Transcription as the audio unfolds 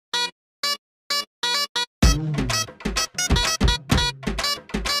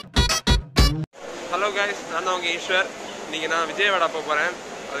guys, நான் தான் உங்க ஈஸ்வர். இன்னைக்கு நான் விஜயவாடா போக போறேன்.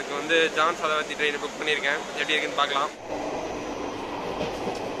 அதுக்கு வந்து ஜான் சதாவதி ட்ரெயின் புக் பண்ணியிருக்கேன். எப்படி இருக்குன்னு பார்க்கலாம்.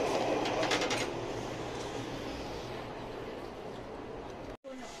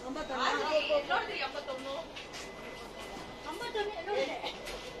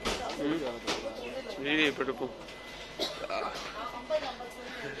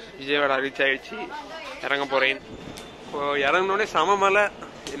 விஜயவாடா ரீச் ஆயிடுச்சு. இறங்க போறேன். இப்போ இறங்கினோடனே சம மழை.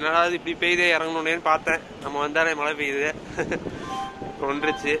 என்னடா இப்படி பெய்யுது இறங்கணுன்னு பார்த்தேன். நம்ம வந்தாலே மழை பெய்யுது.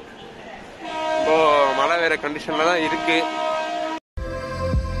 ஒன்றுச்சு. இப்போ மழை வேற கண்டிஷன்ல தான் இருக்கு.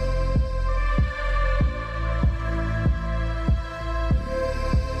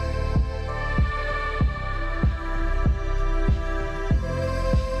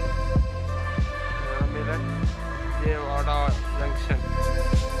 விஜயவாடா ஜங்ஷன்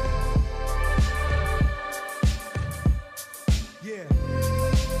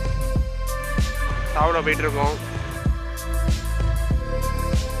சாப்பிட போயிட்டு இருக்கோம்.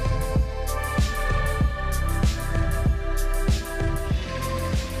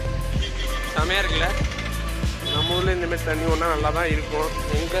 செமையா இருக்குல்ல. நம்ம ஊர்ல இந்த மாதிரி தண்ணி ஒன்றா நல்லா தான் இருக்கும்.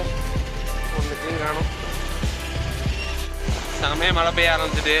 எங்க ஒன்றுத்தையும் காணும். செமையா மழை பெய்ய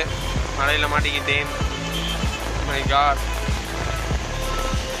ஆரம்பிச்சிட்டு மழையில மாட்டிக்கிட்டேன். My God.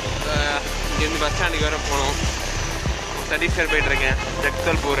 இங்கேருந்து பஸ் ஸ்டாண்டுக்கு வேற போகணும். சத்தீஸ்கர் போயிட்டு இருக்கேன்.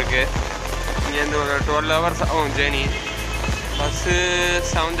 ஜக்தல்பூருக்கு. இங்கேருந்து ஒரு 12 hours ஆகும் ஜேர்னி. பஸ்ஸு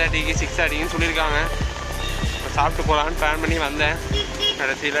 7:30க்கு 6:30க்குன்னு சொல்லியிருக்காங்க. சாப்பிட்டு போகலான்னு பிளான் பண்ணி வந்தேன்.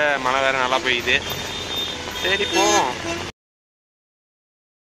 கடைசியில் மழை வேறு நல்லா பெய்யுது. சரி போவோம்.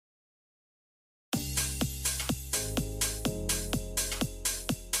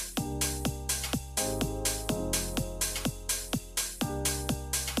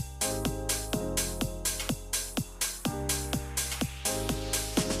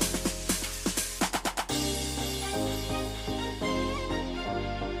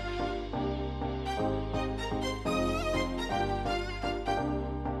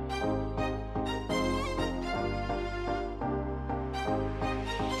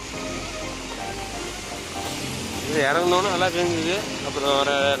 இறங்கினோன்னு நல்லா பெஞ்சுது. அப்புறம்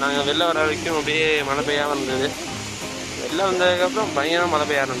நாங்கள் வெளில வர வரைக்கும் அப்படியே மழை பெய்யாமல் இருந்தது. வெளில வந்ததுக்கப்புறம் பயங்கரமாக மழை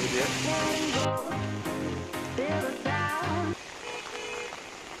பெய்ய ஆரம்பிச்சிது.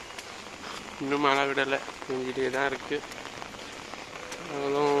 இன்னும் மழை விடலை, பெஞ்சிட்டே தான் இருக்குது.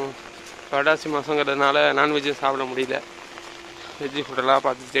 அதுவும் புரட்டாசி மாதங்கிறதுனால நான்வெஜ்ஜும் சாப்பிட முடியல. வெஜ்ஜு ஃபுட்டெல்லாம்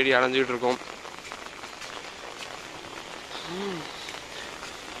பார்த்து தேடி அலைஞ்சிக்கிட்டு இருக்கோம்.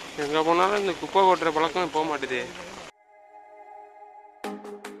 எங்கே போனாலும் இந்த குப்பை கொட்டுற பழக்கம் போக மாட்டேது.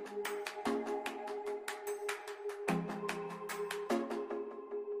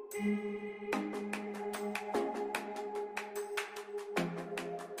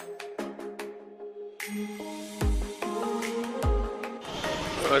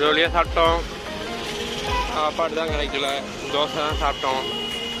 ஒரு வழியாக சாப்பிட்டோம். சாப்பாடு தான் கிடைக்கல. தோசை தான் சாப்பிட்டோம்.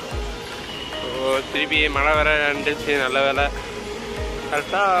 திருப்பி மழை வேற இருந்துச்சு. நல்ல வேலை.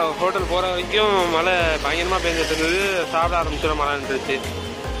 கரெக்டாக ஹோட்டல் போகிற வரைக்கும் மழை பயங்கரமாக பெஞ்சிட்டு இருந்தது. சாப்பிட ஆரம்பிச்சிட மழை இருந்துச்சு.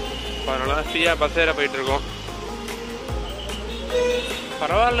 அதனால ஃப்ரீயாக பஸ் ஏற போயிட்டுருக்கோம்.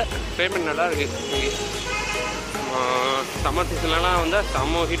 பரவாயில்ல, பேமெண்ட் நல்லா இருக்குது. இங்கே சம்மர் சீசன்லாம் வந்தால்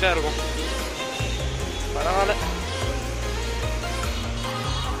செம்ம ஹீட்டாக இருக்கும். பரவாயில்ல.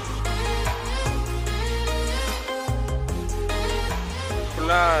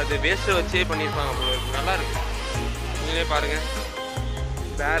 ஃபுல்லாக அது வேஸ்ட்டை வச்சே பண்ணியிருப்பாங்க போல இருக்கு. நல்லா இருக்கு. நீங்களே பாருங்கள்.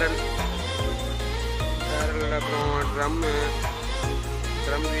 பேரல், அப்புறம் ட்ரம்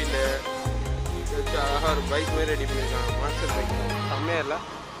வீலு வச்சு அழகாக ஒரு பைக் மாதிரி ரெடி பண்ணியிருக்காங்க. மாஸ்டர் பைக் செம்மையாக இல்லை.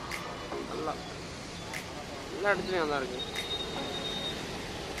 நல்லா எல்லா இடத்துலையும் தான் இருக்குது.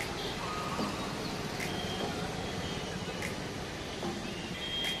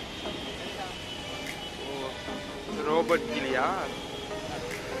 ரோபோட் கிளியா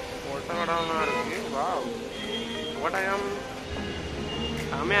ஒட்டகடம்லாம் இருக்கு. வா, ஒட்டகம்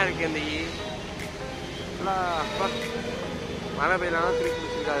செம்மையாக இருக்குது. இந்த அப்பா மழை பெய்யலாம் திருப்பி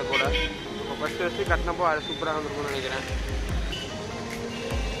பிடிச்சிருக்காது போல. இப்போ ஃபஸ்ட்டு கட்டினப்போ அது சூப்பராக வந்துருக்கும்னு நினைக்கிறேன்.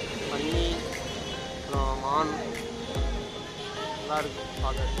 பன்னி, அப்புறம் மான் நல்லா இருக்கு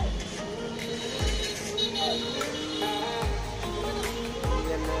பார்க்க.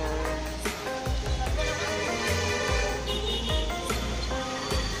 என்ன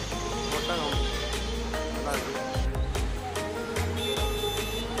ஒட்டகம் நல்லா இருக்கு.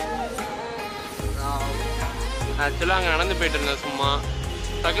 ஆக்சுவலாக அங்கே நடந்து போயிட்டு இருந்தேன். சும்மா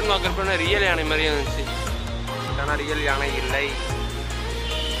டக்குன்னு பார்க்குறப்ப ரியல் யானை மாதிரியே இருந்துச்சு. ஆனால் ரியல் யானை இல்லை.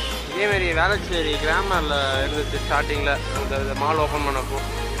 இதேமாரி வேளச்சேரி கிராமரில் இருந்துச்சு ஸ்டார்டிங்கில். அந்த மால் ஓப்பன் பண்ணப்போ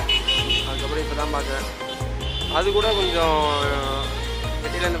அதுக்கப்புறம் இப்போ தான் பார்க்குறேன். அது கூட கொஞ்சம்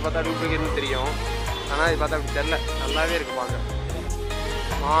வெளியிலேருந்து பார்த்தா டூப்ளிகேட்னு தெரியும், ஆனால் இது பார்த்தா அப்படி தெரில, நல்லாவே இருக்குது பார்க்க.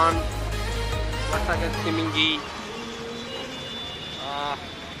 மான், வட்டக, சிமிங்கி,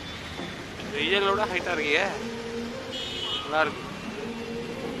 வெயிலோட ஹைட்டாக இருக்கே, நல்லாயிருக்கு.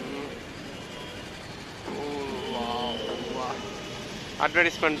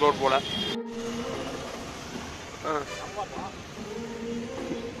 அட்வர்டைஸ்மெண்ட் போர்ட் போல்.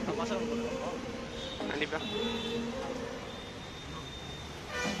 கண்டிப்பாக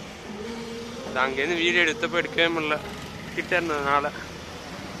அது அங்கேருந்து வீடியோ எடுத்தப்போ எடுக்கவே முடியல, கிட்ட இருந்ததுனால.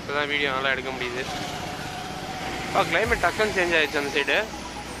 இப்போ தான் வீடியோ நல்லா எடுக்க முடியுது. கிளைமேட் டக்குன்னு சேஞ்ச் ஆகிடுச்சு. அந்த சைடு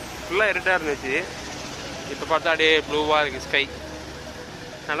ஃபுல்லாக இருட்டாக இருந்துச்சு, இப்போ பார்த்தா அப்படியே ப்ளூவாக இருக்குது ஸ்கை,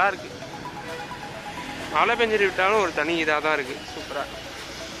 நல்லாயிருக்கு. மழை பெஞ்சிட்டு விட்டாலும் ஒரு தனி இதாக தான் இருக்குது, சூப்பராக.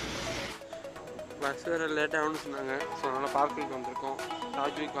 பஸ் வேறு லேட்டாகும்னு சொன்னாங்க, ஸோ அதனால் பார்க்குக்கு வந்திருக்கோம்.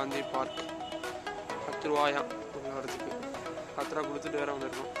 ராஜீவ் காந்தி பார்க். 10 ரூபாயா வரதுக்கு, 10 ரூபா கொடுத்துட்டு வேறு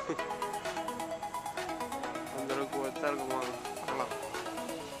வந்திருக்கோம். அந்தளவுக்கு ஒர்த்தாக இருக்குமா பார்க்கலாம்.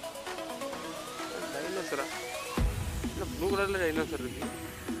 டைனோசரா இல்லை, ப்ளூ கலரில் டைனோசர் இருக்குது.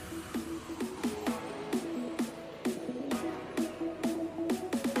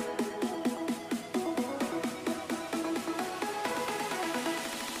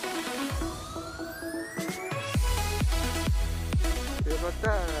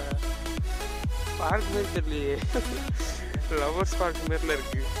 பார்த்தா பார்க் மாரி தெரியலையே, லவர்ஸ் பார்க் மாரில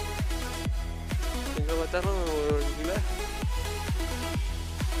இருக்கு. எங்கே பார்த்தாலும் ஒரு இதில்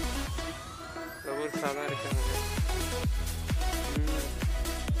லவர்ஸாக தான் இருக்காங்க.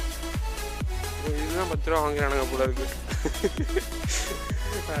 இதுதான் 10 ரூபா வாங்குறானுங்க போல இருக்கு.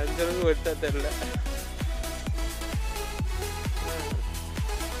 அந்தளவுக்கு ஒருத்தா தெரியல.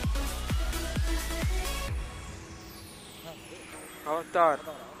 அவதார்,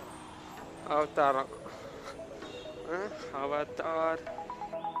 அவதாரம், அவதார்.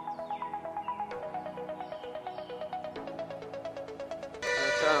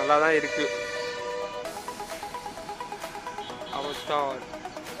 நல்லா தான் இருக்கு. அவதார்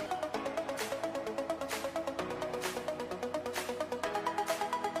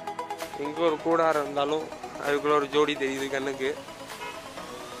எங்கே ஒரு கூடாரம் இருந்தாலும் அதுக்குள்ள ஒரு ஜோடி தெரியுது கண்ணுக்கு.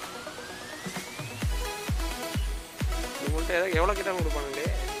 இவங்கள்ட்ட ஏதாவது எவ்வளோ கேட்டாலும் கொடுப்பாங்களே,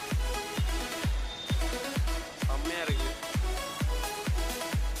 செம்மையாக இருக்கு.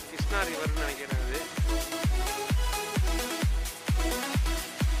 கிருஷ்ணா ரிவர்னு நினைக்கிறேன் அது.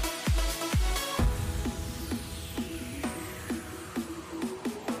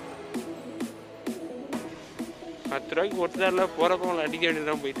 ₹10 ஒருத்தரில் போகிறப்ப அவங்களை அடிக்க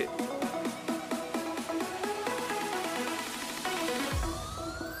வேண்டியதான் போயிட்டு.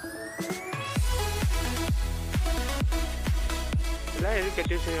 எல்லாம் எது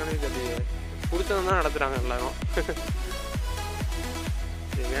கட்டி வச்சுருக்கானே தெரியல, கொடுத்தவங்க தான் நடத்துகிறாங்க எல்லாரும்.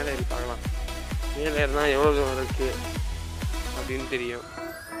 மேலே ஏறி பார்க்கலாம், மேலே ஏறினா எவ்வளோ தூரம் இருக்குது அப்படின்னு தெரியும்.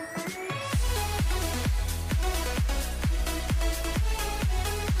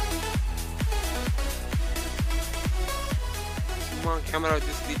 சும்மா கேமரா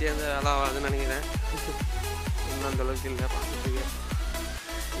வச்சு சுற்றிட்டே இருந்து வேலை ஆகாதுன்னு நினைக்கிறேன். இன்னும் அந்தளவுக்கு இல்லை பார்த்துட்டு.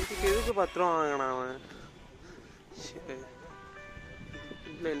 இதுக்கு எதுக்கு 10 ரூபா வாங்கினான் அவன்? சரி,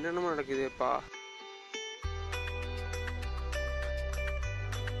 இல்லை என்னென்னமோ நடக்குதுப்பா.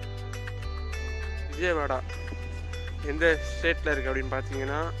 விஜயவாடா எந்த ஸ்டேட்டில் இருக்குது அப்படின்னு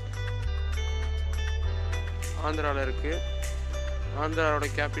பார்த்தீங்கன்னா ஆந்திராவில் இருக்குது. ஆந்திராவோட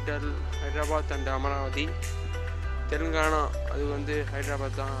கேபிட்டல் ஹைதராபாத் அண்ட் அமராவதி. தெலுங்கானா அது வந்து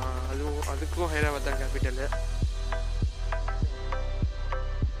ஹைதராபாத் தான், அதுக்கும் ஹைதராபாத் தான் கேபிட்டலு.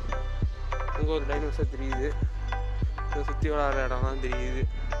 அங்கே ஒரு டைனோசர் தெரியுது, இதை சுற்றி விளாட்ற இடம்லாம் தெரியுது.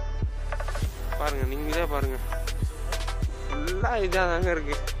 பாருங்கள், நீங்களே பாருங்கள், ஃபுல்லாக இதாக தாங்க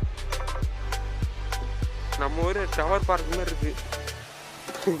இருக்குது. நம்ம ஊர் டவர் பார்க் மாதிரி இருக்குது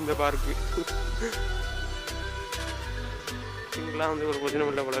இந்த பார்க்கு. இங்கெல்லாம் வந்து ஒரு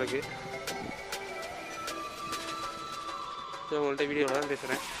பிரச்சனை இல்லை போல இருக்குது. உங்கள்கிட்ட வீடியோவில் தான்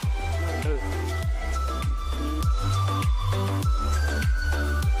பேசுகிறேன்.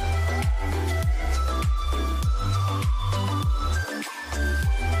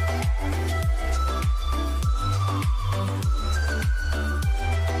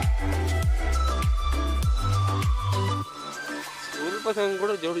 ஸ்கூல் பசங்க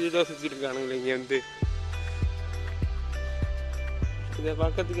கூட ஜோடி ஜோடியாக சுற்றிட்டு இருக்கானுங்களே இங்கே வந்து. இதை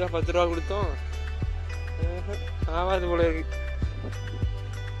பக்கத்துக்காக 10 ரூபா கொடுத்தோம், ஆவாது போல இருக்கு.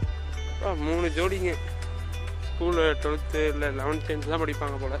 3 ஜோடிங்க. ஸ்கூலில் 12th இல்லை 11th 10th தான்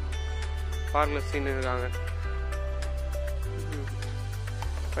படிப்பாங்க போல். பார்க்கில் சீன் இருக்காங்க.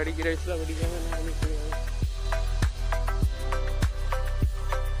 படிக்கிற வயசில் படிக்காம என்ன பண்ணிக்கலாம்.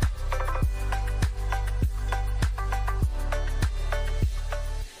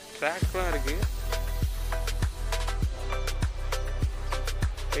 ட்ராக்லாம் இருக்குது.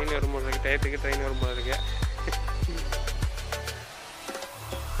 ட்ரெயின் வரும்போது இருக்குது, டயத்துக்கு ட்ரெயின் வரும்போது இருக்கு.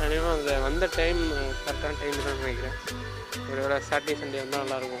 அதேமாதிரி அந்த வந்த டைம் கரெக்டான டைம் தான் நினைக்கிறேன். ஒரு சாட்டர்டே சண்டே வந்தால்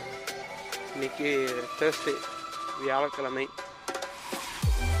நல்லாயிருக்கும். இன்றைக்கி தேர்ஸ்டே, வியாழக்கிழமை.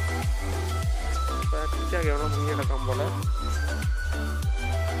 இப்போ கிச்சாக எவ்வளோ முன்னே நடக்காம போல்.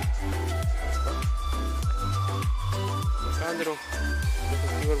 உட்காந்துடும்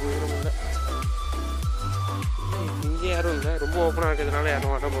ஒரு குதிரம் இல்லை. இங்கே யாரும் இல்லை, ரொம்ப ஓப்பனாக இருக்கிறதுனால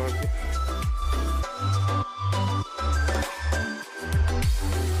யாரும் வர போகிறது.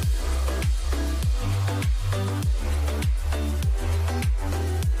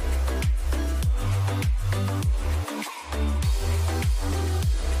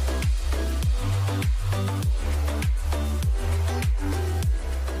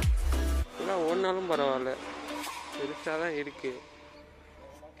 ஒன்றாலும் பரவாயில்ல, பெருசாக தான் இருக்குது.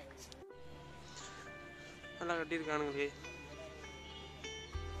 நல்லா கட்டியிருக்கானுங்களே.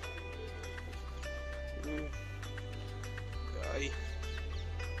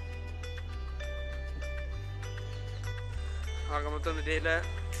 ஆக மொத்தம் இந்த டேயில்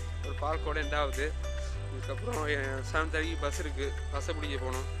ஒரு பார்க்கோட எண்டாவது. இதுக்கப்புறம் 7:30 பஸ் இருக்குது. பஸ்ஸை பிடிக்க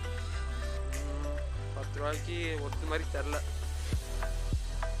போகணும். 10 ரூபாய்க்கு ஒருத்த மாதிரி தரல.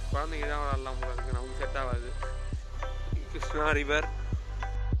 குழந்தைங்க தான் விளாட்லாம் போல இருக்குது, நமக்கு செட் ஆகாது. கிருஷ்ணா ரிவர்.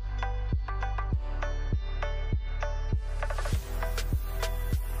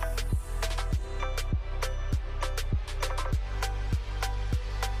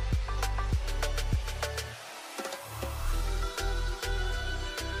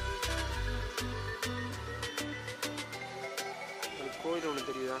 கோயில் ஒன்று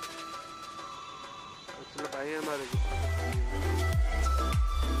தெரியுதா? சில பயமாக இருக்குது.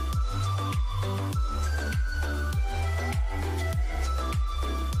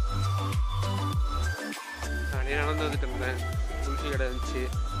 நானே நடந்து வந்துட்டு இருந்தேன். குளிச்சு கடை இருந்துச்சு,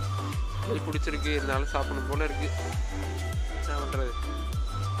 அது பிடிச்சிருக்கு, இருந்தாலும் சாப்பிடணும் போல இருக்குது. என்ன பண்ணுறது?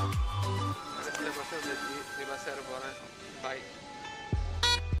 கடைசியில் பஸ் வந்துச்சு. பஸ் ஏற போகிறேன். பாய்.